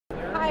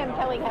am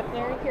Kelly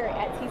Hefner here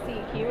at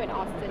TCEQ in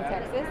Austin,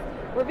 Texas.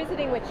 We're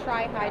visiting with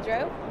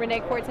Trihydro. Renee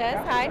Cortez,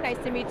 hi, nice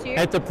to meet you.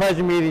 It's a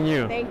pleasure meeting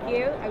you. Thank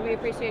you, and we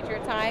appreciate your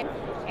time.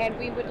 And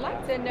we would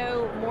like to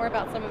know more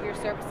about some of your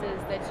services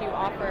that you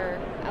offer,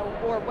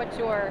 or what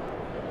you're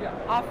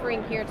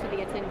offering here to the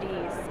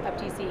attendees of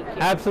TCEQ.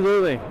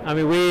 Absolutely. I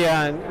mean, we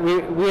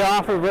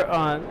offer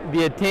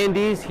the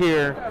attendees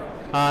here,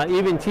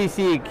 even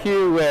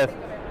TCEQ, with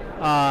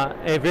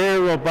a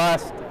very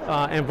robust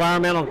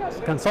environmental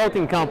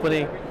consulting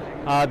company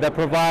that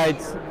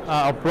provides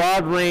a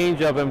broad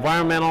range of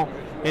environmental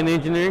and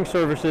engineering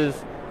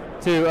services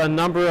to a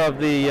number of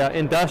the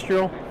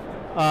industrial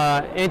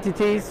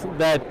entities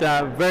that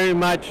very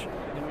much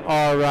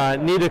are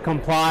need to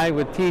comply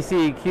with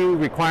TCEQ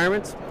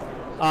requirements.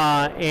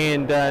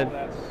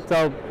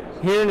 So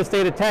here in the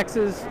state of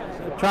Texas,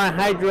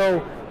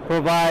 Trihydro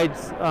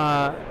provides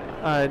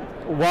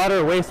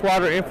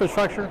wastewater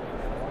infrastructure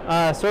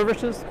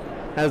services,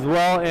 as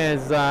well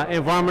as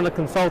environmental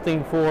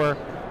consulting for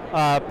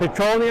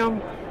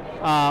petroleum,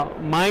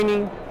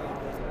 mining,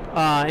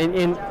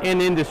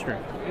 and industry.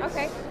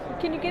 Okay.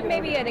 Can you give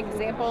maybe an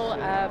example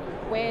of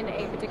when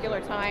a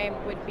particular time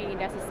would be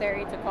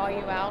necessary to call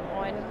you out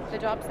on the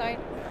job site?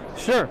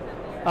 Sure.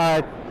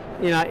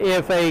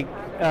 If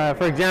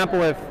for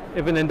example, if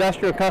an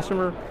industrial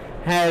customer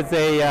has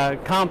a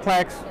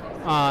complex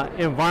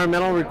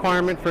environmental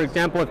requirement, for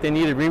example, if they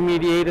need to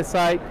remediate a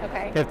site,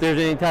 okay, if there's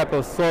any type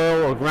of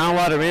soil or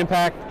groundwater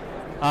impact,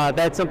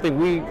 that's something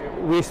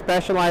we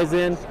specialize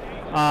in,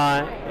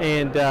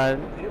 and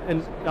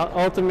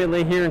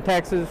ultimately here in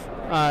Texas,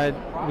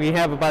 we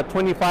have about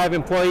 25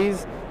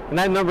 employees, and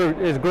that number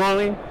is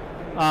growing.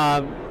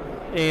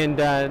 And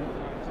that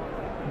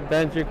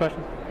answer your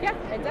question? Yeah,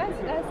 it does.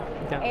 It does.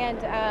 Yeah.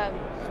 And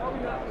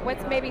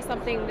what's maybe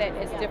something that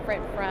is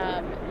different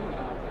from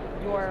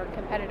your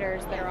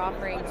competitors that are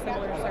offering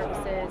similar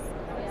services,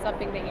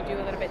 something that you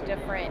do a little bit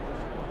different?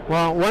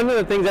 Well, one of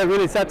the things that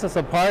really sets us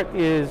apart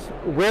is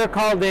we're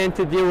called in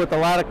to deal with a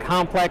lot of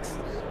complex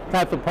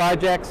types of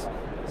projects.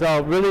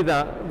 So really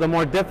the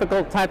more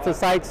difficult types of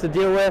sites to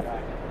deal with.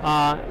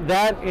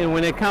 And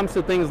when it comes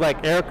to things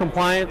like air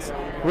compliance,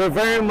 we're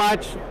very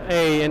much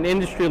an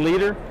industry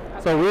leader.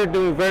 So we're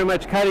doing very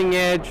much cutting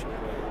edge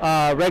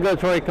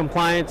regulatory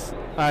compliance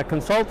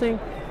consulting,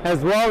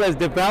 as well as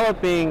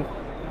developing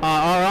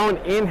our own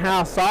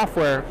in-house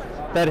software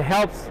that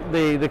helps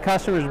the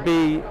customers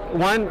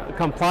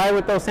comply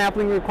with those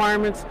sampling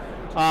requirements,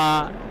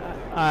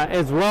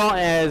 as well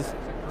as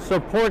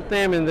support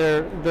them in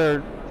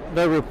their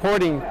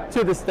reporting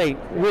to the state,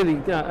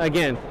 really,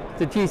 again,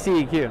 to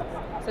TCEQ.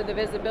 So the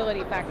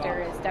visibility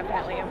factor is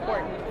definitely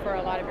important for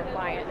a lot of your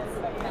clients.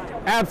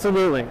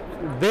 Absolutely.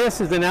 This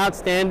is an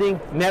outstanding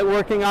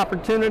networking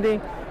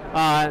opportunity.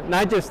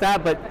 Not just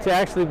that, but to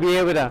actually be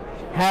able to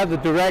have the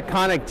direct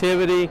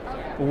connectivity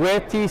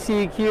with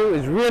TCEQ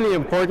is really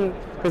important,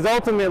 because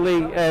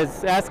ultimately,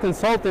 as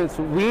consultants,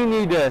 we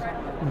need to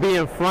be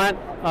in front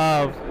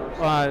of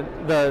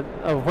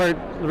where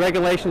the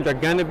regulations are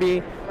going to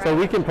be, so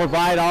we can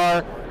provide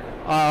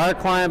our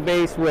client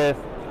base with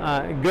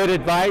good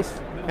advice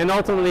and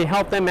ultimately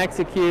help them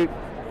execute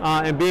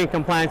and be in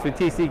compliance with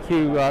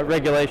TCEQ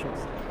regulations.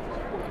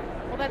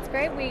 Well, that's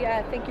great. We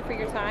thank you for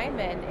your time,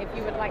 and if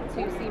you would like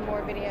to see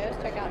more videos,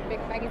 check out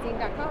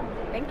bicmagazine.com.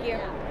 Thank you.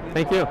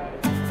 Thank you.